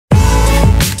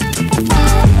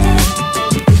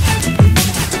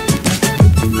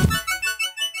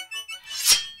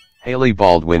Hailey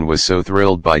Baldwin was so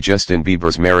thrilled by Justin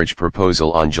Bieber's marriage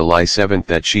proposal on July 7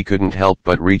 that she couldn't help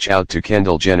but reach out to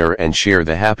Kendall Jenner and share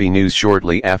the happy news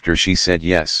shortly after she said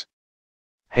yes.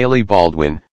 Hailey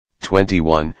Baldwin,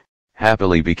 21,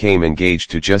 happily became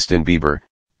engaged to Justin Bieber,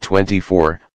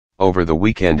 24, over the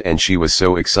weekend, and she was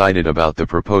so excited about the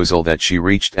proposal that she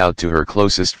reached out to her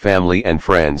closest family and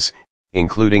friends,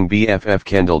 including BFF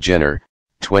Kendall Jenner,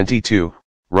 22,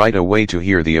 right away to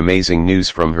hear the amazing news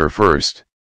from her first.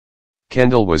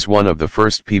 Kendall was one of the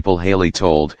first people Hailey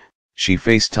told. She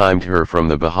FaceTimed her from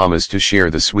the Bahamas to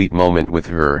share the sweet moment with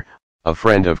her, a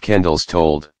friend of Kendall's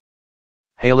told.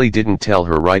 Hailey didn't tell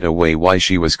her right away why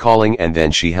she was calling, and then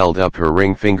she held up her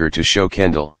ring finger to show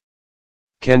Kendall.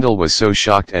 Kendall was so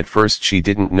shocked at first she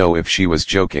didn't know if she was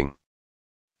joking.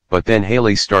 But then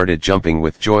Hailey started jumping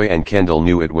with joy and Kendall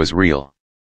knew it was real.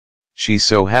 She's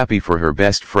so happy for her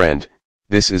best friend.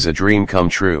 This is a dream come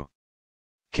true.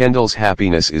 Kendall's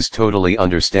happiness is totally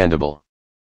understandable.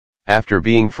 After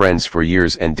being friends for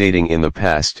years and dating in the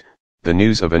past, the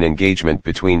news of an engagement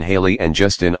between Hailey and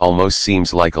Justin almost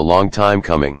seems like a long time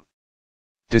coming.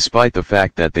 Despite the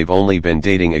fact that they've only been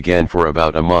dating again for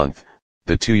about a month,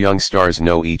 the two young stars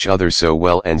know each other so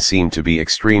well and seem to be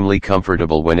extremely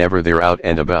comfortable whenever they're out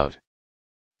and about.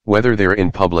 Whether they're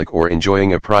in public or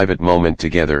enjoying a private moment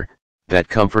together, that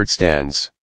comfort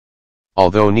stands.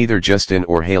 Although neither Justin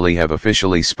or Hailey have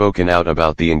officially spoken out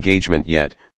about the engagement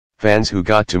yet, fans who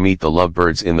got to meet the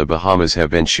lovebirds in the Bahamas have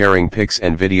been sharing pics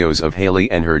and videos of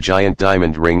Hailey and her giant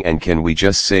diamond ring, and can we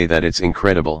just say that it's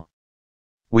incredible?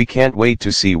 We can't wait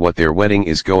to see what their wedding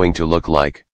is going to look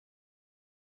like.